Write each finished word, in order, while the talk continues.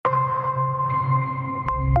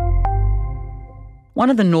One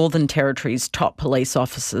of the Northern Territory's top police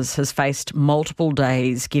officers has faced multiple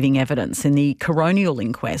days giving evidence in the coronial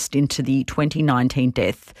inquest into the 2019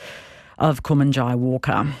 death of Kumanjai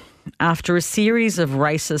Walker. After a series of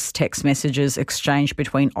racist text messages exchanged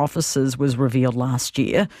between officers was revealed last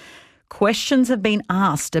year, questions have been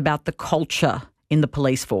asked about the culture in the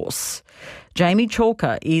police force. Jamie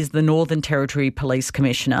Chalker is the Northern Territory Police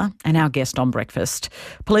Commissioner and our guest on Breakfast.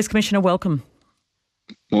 Police Commissioner, welcome.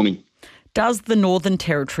 Morning. Does the Northern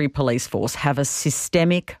Territory Police Force have a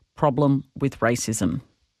systemic problem with racism?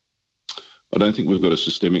 I don't think we've got a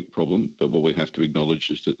systemic problem, but what we have to acknowledge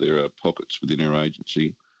is that there are pockets within our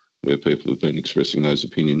agency where people have been expressing those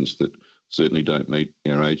opinions that certainly don't meet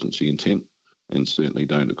our agency intent and certainly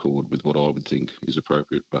don't accord with what I would think is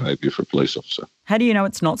appropriate behaviour for a police officer. How do you know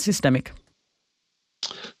it's not systemic?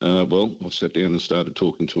 Well, I've sat down and started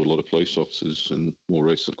talking to a lot of police officers, and more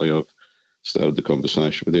recently I've started the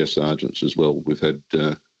conversation with our sergeants as well. We've had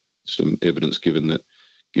some evidence given that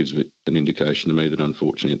gives an indication to me that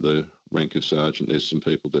unfortunately at the rank of sergeant there's some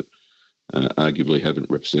people that arguably haven't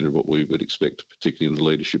represented what we would expect, particularly in the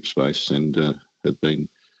leadership space, and have been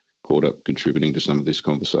caught up contributing to some of this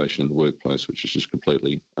conversation in the workplace, which is just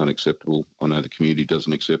completely unacceptable. I know the community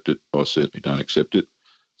doesn't accept it. I certainly don't accept it.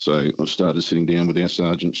 So I've started sitting down with our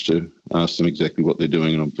sergeants to ask them exactly what they're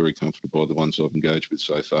doing, and I'm very comforted by the ones I've engaged with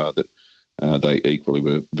so far that they equally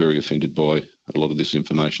were very offended by a lot of this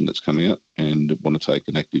information that's come out and want to take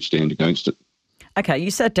an active stand against it. Okay, you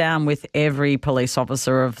sat down with every police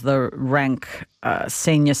officer of the rank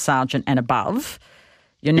senior sergeant and above.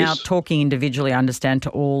 You're now talking individually, I understand, to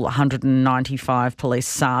all 195 police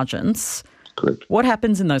sergeants. Correct. What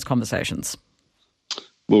happens in those conversations?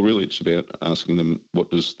 Well, really it's about asking them what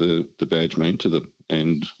does the badge mean to them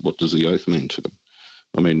and what does the oath mean to them.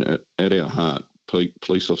 I mean, at our heart,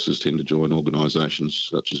 police officers tend to join organisations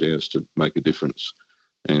such as ours to make a difference.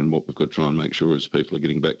 And what we've got to try and make sure is people are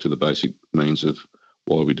getting back to the basic means of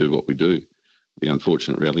why we do what we do. The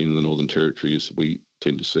unfortunate reality in the Northern Territory is we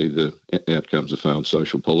tend to see the outcomes of failed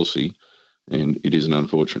social policy, and it is an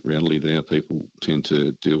unfortunate reality that our people tend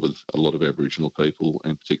to deal with a lot of Aboriginal people,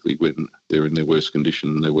 and particularly when they're in their worst condition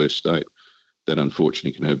and their worst state, that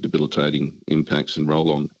unfortunately can have debilitating impacts and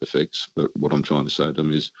roll-on effects. But what I'm trying to say to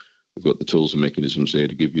them is we've got the tools and mechanisms there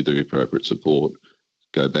to give you the appropriate support.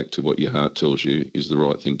 Go back to what your heart tells you is the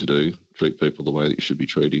right thing to do. Treat people the way that you should be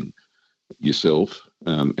treating yourself,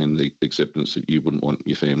 and the acceptance that you wouldn't want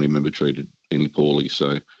your family member treated any poorly.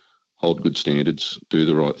 So hold good standards, do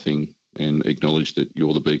the right thing, and acknowledge that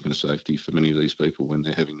you're the beacon of safety for many of these people when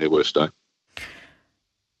they're having their worst day.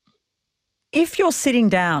 If you're sitting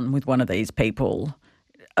down with one of these people,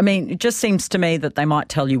 I mean, it just seems to me that they might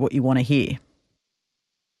tell you what you want to hear.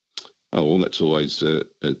 Oh, well, that's always a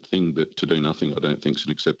thing, but to do nothing I don't think is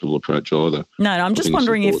an acceptable approach either. No, I'm just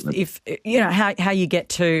wondering if you know, how you get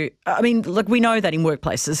to, I mean, look, we know that in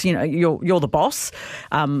workplaces, you know, you're the boss.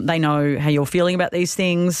 They know how you're feeling about these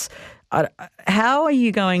things. How are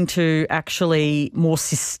you going to actually more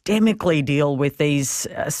systemically deal with these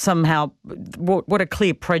somehow, what are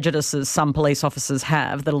clear prejudices some police officers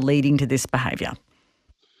have that are leading to this behaviour?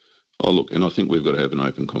 Oh, look, and I think we've got to have an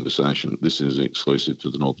open conversation. This is exclusive to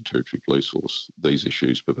the Northern Territory Police Force. These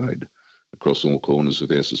issues pervade across all corners of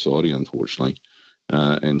our society, unfortunately,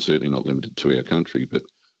 and certainly not limited to our country. But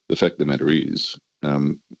the fact of the matter is,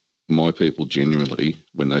 my people genuinely,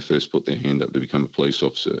 when they first put their hand up to become a police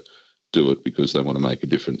officer, do it because they want to make a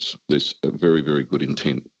difference. There's a very, very good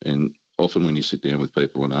intent. And often when you sit down with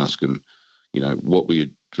people and ask them, you know, what were your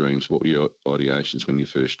dreams, what were your ideations when you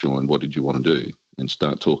first joined, what did you want to do? And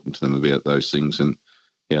start talking to them about those things and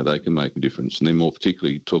how they can make a difference. And then more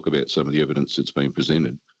particularly talk about some of the evidence that's been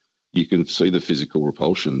presented. You can see the physical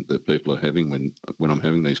repulsion that people are having when I'm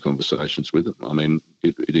having these conversations with them. I mean,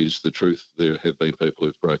 it is the truth. There have been people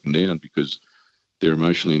who've broken down because they're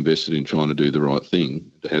emotionally invested in trying to do the right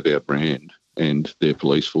thing, to have our brand and their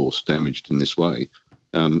police force damaged in this way,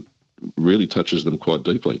 really touches them quite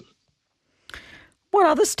deeply. What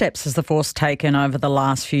other steps has the force taken over the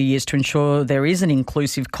last few years to ensure there is an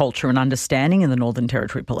inclusive culture and understanding in the Northern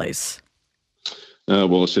Territory Police?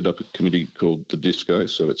 Well, I set up a committee called the DISCO,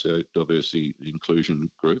 so it's our diversity inclusion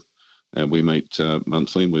group, and we meet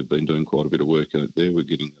monthly, and we've been doing quite a bit of work out there. We're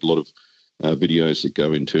getting a lot of videos that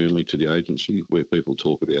go internally to the agency where people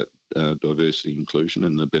talk about diversity inclusion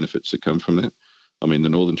and the benefits that come from that. I mean, the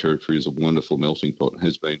Northern Territory is a wonderful melting pot,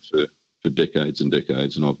 has been for decades and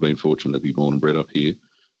decades, and I've been fortunate to be born and bred up here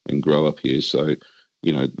and grow up here. So,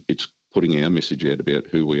 you know, it's putting our message out about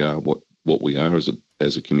who we are, what we are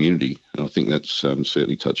as a community, and I think that's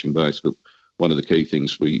certainly touching base. But one of the key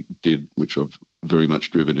things we did, which I've very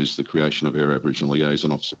much driven is the creation of our Aboriginal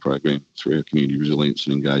Liaison Officer program through our Community Resilience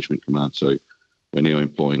and Engagement Command. So we're now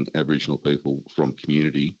employing Aboriginal people from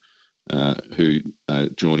community who are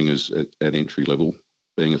joining us at entry level,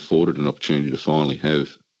 being afforded an opportunity to finally have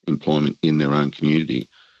employment in their own community.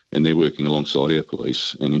 And they're working alongside our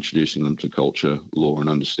police and introducing them to culture, law and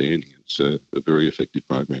understanding. It's a very effective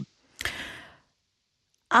program.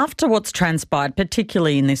 After what's transpired,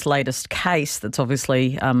 particularly in this latest case that's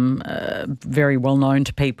obviously very well known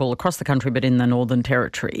to people across the country but in the Northern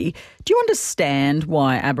Territory, do you understand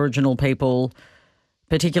why Aboriginal people,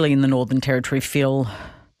 particularly in the Northern Territory, feel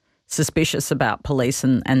suspicious about police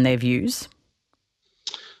and their views?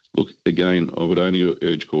 Look, again, I would only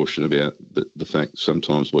urge caution about the fact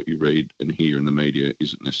sometimes what you read and hear in the media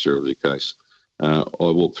isn't necessarily the case. I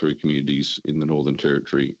walk through communities in the Northern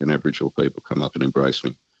Territory and Aboriginal people come up and embrace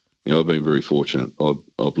me. You know, I've been very fortunate.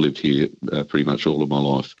 I've lived here pretty much all of my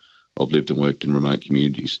life. I've lived and worked in remote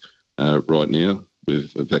communities. Right now,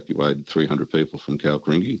 we've evacuated 300 people from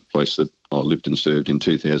Kalkaringi, a place that I lived and served in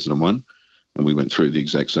 2001. And we went through the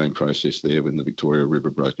exact same process there when the Victoria River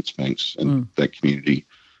broke its banks and that community,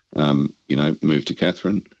 moved to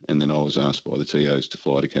Katherine. And then I was asked by the TOs to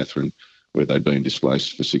fly to Katherine, where they'd been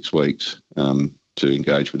displaced for 6 weeks, to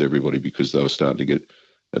engage with everybody because they were starting to get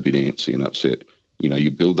a bit antsy and upset. You know,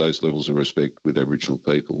 you build those levels of respect with Aboriginal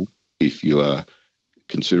people if you are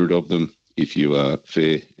considerate of them, if you are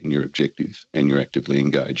fair and you're objective and you're actively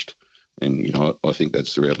engaged. And, you know, I think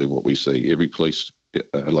that's the reality of what we see. Every police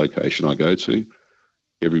location I go to,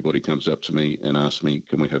 everybody comes up to me and asks me,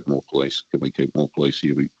 can we have more police? Can we keep more police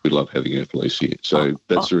here? We love having our police here. So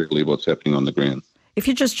that's really what's happening on the ground. If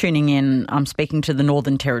you're just tuning in, I'm speaking to the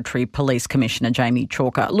Northern Territory Police Commissioner, Jamie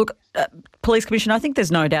Chalker. Look, Police Commissioner, I think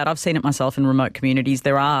there's no doubt, I've seen it myself in remote communities,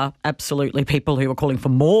 there are absolutely people who are calling for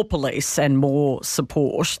more police and more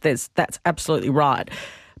support. That's absolutely right.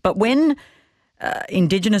 But when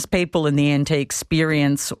Indigenous people in the NT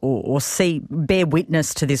experience or bear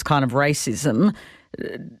witness to this kind of racism,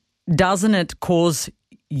 doesn't it cause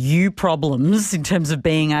you problems in terms of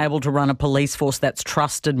being able to run a police force that's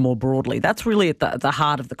trusted more broadly? That's really at the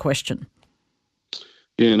heart of the question.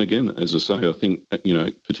 Yeah, and again, as I say, I think,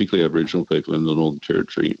 particularly Aboriginal people in the Northern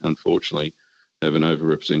Territory, unfortunately, have an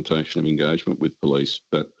overrepresentation of engagement with police.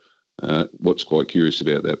 But what's quite curious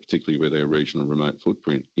about that, particularly with our regional remote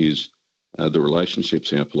footprint, is the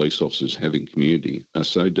relationships our police officers have in community are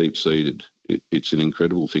so deep-seated. It's an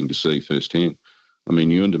incredible thing to see firsthand. I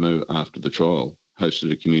mean, Yuendamu, after the trial,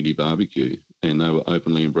 hosted a community barbecue and they were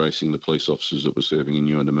openly embracing the police officers that were serving in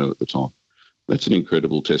Yuendamu at the time. That's an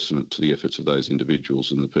incredible testament to the efforts of those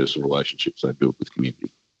individuals and the personal relationships they built with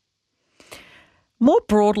community. More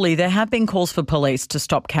broadly, there have been calls for police to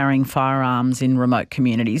stop carrying firearms in remote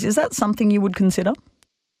communities. Is that something you would consider?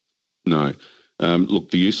 No.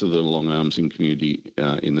 Look, the use of the long arms in community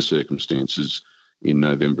in the circumstances in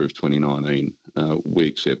November of 2019, we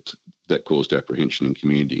accept that caused apprehension in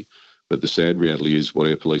community. But the sad reality is what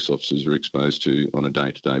our police officers are exposed to on a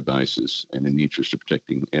day-to-day basis, and in the interest of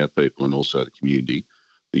protecting our people and also the community,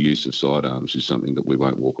 the use of sidearms is something that we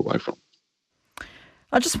won't walk away from.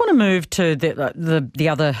 I just want to move to the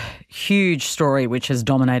other huge story which has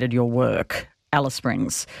dominated your work, Alice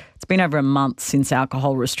Springs. It's been over a month since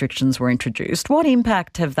alcohol restrictions were introduced. What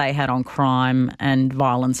impact have they had on crime and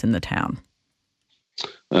violence in the town?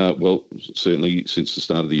 Well, certainly since the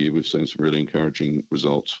start of the year, we've seen some really encouraging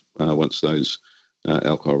results once those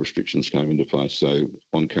alcohol restrictions came into place. So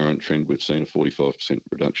on current trend, we've seen a 45%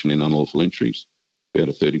 reduction in unlawful entries, about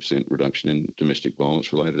a 30% reduction in domestic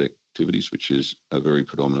violence-related activities, which is a very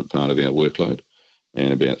predominant part of our workload,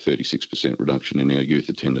 and about 36% reduction in our youth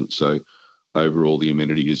attendance. So overall, the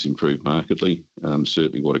amenity has improved markedly.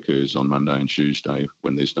 Certainly what occurs on Monday and Tuesday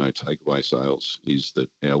when there's no takeaway sales is that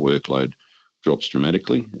our workload drops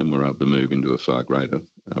dramatically and we're able to move into a far greater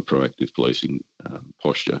proactive policing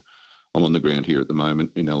posture. I'm on the ground here at the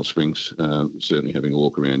moment in Alice Springs, certainly having a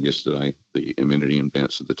walk around yesterday. The amenity and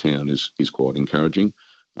bounce of the town is quite encouraging.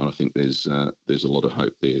 And I think there's a lot of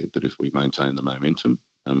hope there that if we maintain the momentum,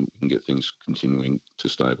 we can get things continuing to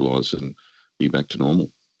stabilise and be back to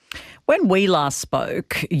normal. When we last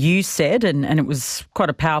spoke, you said, and it was quite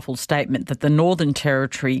a powerful statement, that the Northern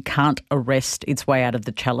Territory can't arrest its way out of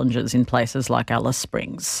the challenges in places like Alice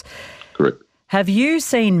Springs. Correct. Have you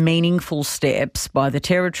seen meaningful steps by the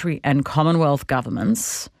Territory and Commonwealth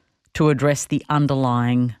governments to address the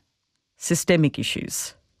underlying systemic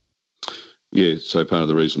issues? Yeah, so part of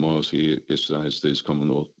the reason why I was here yesterday is there's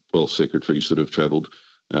Commonwealth secretaries that have travelled,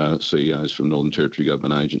 CEOs from Northern Territory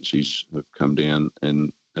government agencies have come down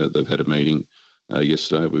and they've had a meeting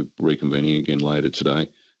yesterday. We're reconvening again later today.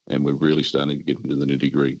 And we're really starting to get into the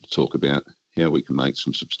nitty-gritty to talk about how we can make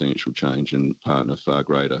some substantial change and partner far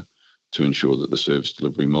greater to ensure that the service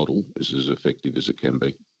delivery model is as effective as it can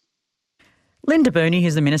be. Linda Burney,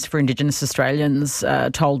 who's the Minister for Indigenous Australians,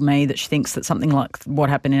 told me that she thinks that something like what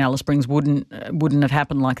happened in Alice Springs wouldn't have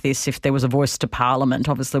happened like this if there was a voice to Parliament.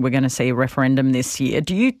 Obviously, we're going to see a referendum this year.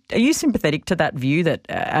 Are you sympathetic to that view that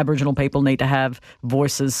Aboriginal people need to have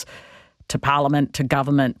voices to Parliament, to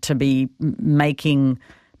government, to be making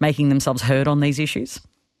themselves heard on these issues?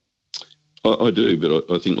 I do, but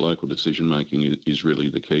I think local decision-making is really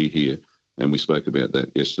the key here. And we spoke about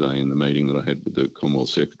that yesterday in the meeting that I had with the Commonwealth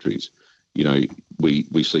Secretaries. You know,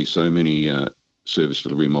 we see so many service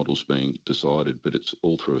delivery models being decided, but it's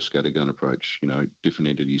all through a scattergun approach. You know, different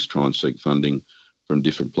entities try and seek funding from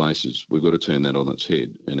different places. We've got to turn that on its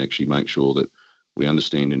head and actually make sure that we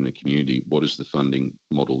understand in the community what is the funding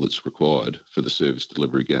model that's required for the service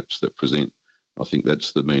delivery gaps that present. I think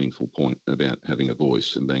that's the meaningful point about having a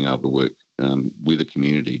voice and being able to work with the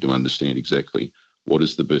community to understand exactly what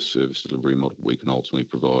is the best service delivery model we can ultimately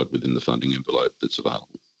provide within the funding envelope that's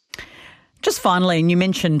available. Just finally, and you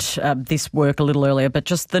mentioned this work a little earlier, but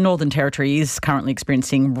just the Northern Territory is currently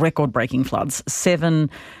experiencing record-breaking floods.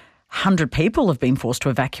 700 people have been forced to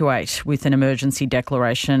evacuate with an emergency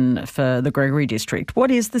declaration for the Gregory district. What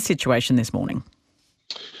is the situation this morning?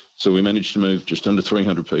 So we managed to move just under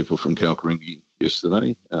 300 people from Kalkaringi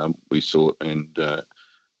yesterday. We sought and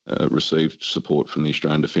received support from the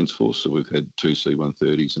Australian Defence Force. So we've had two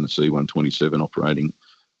C-130s and a C-127 operating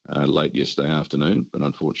late yesterday afternoon, but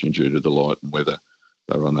unfortunately due to the light and weather,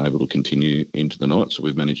 they were unable to continue into the night. So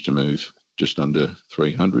we've managed to move just under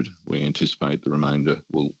 300. We anticipate the remainder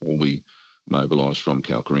will all be mobilised from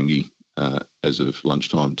Kalkaringi as of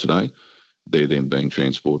lunchtime today. They're then being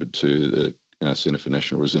transported to the Centre for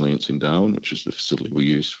National Resilience in Darwin, which is the facility we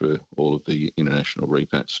use for all of the international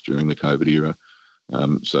repats during the COVID era.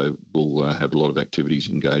 So we'll have a lot of activities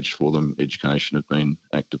engaged for them. Education has been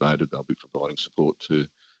activated. They'll be providing support to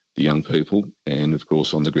the young people. And, of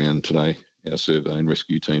course, on the ground today, our survey and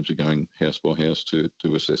rescue teams are going house by house to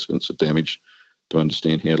do assessments of damage to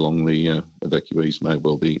understand how long the evacuees may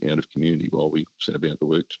well be out of community while we set about the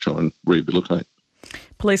work to try and rehabilitate.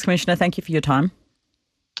 Police Commissioner, thank you for your time.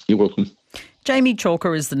 You're welcome. Jamie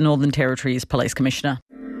Chalker is the Northern Territory's Police Commissioner.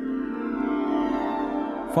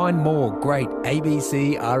 Find more great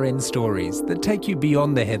ABC RN stories that take you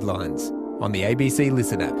beyond the headlines on the ABC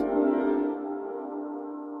Listen app.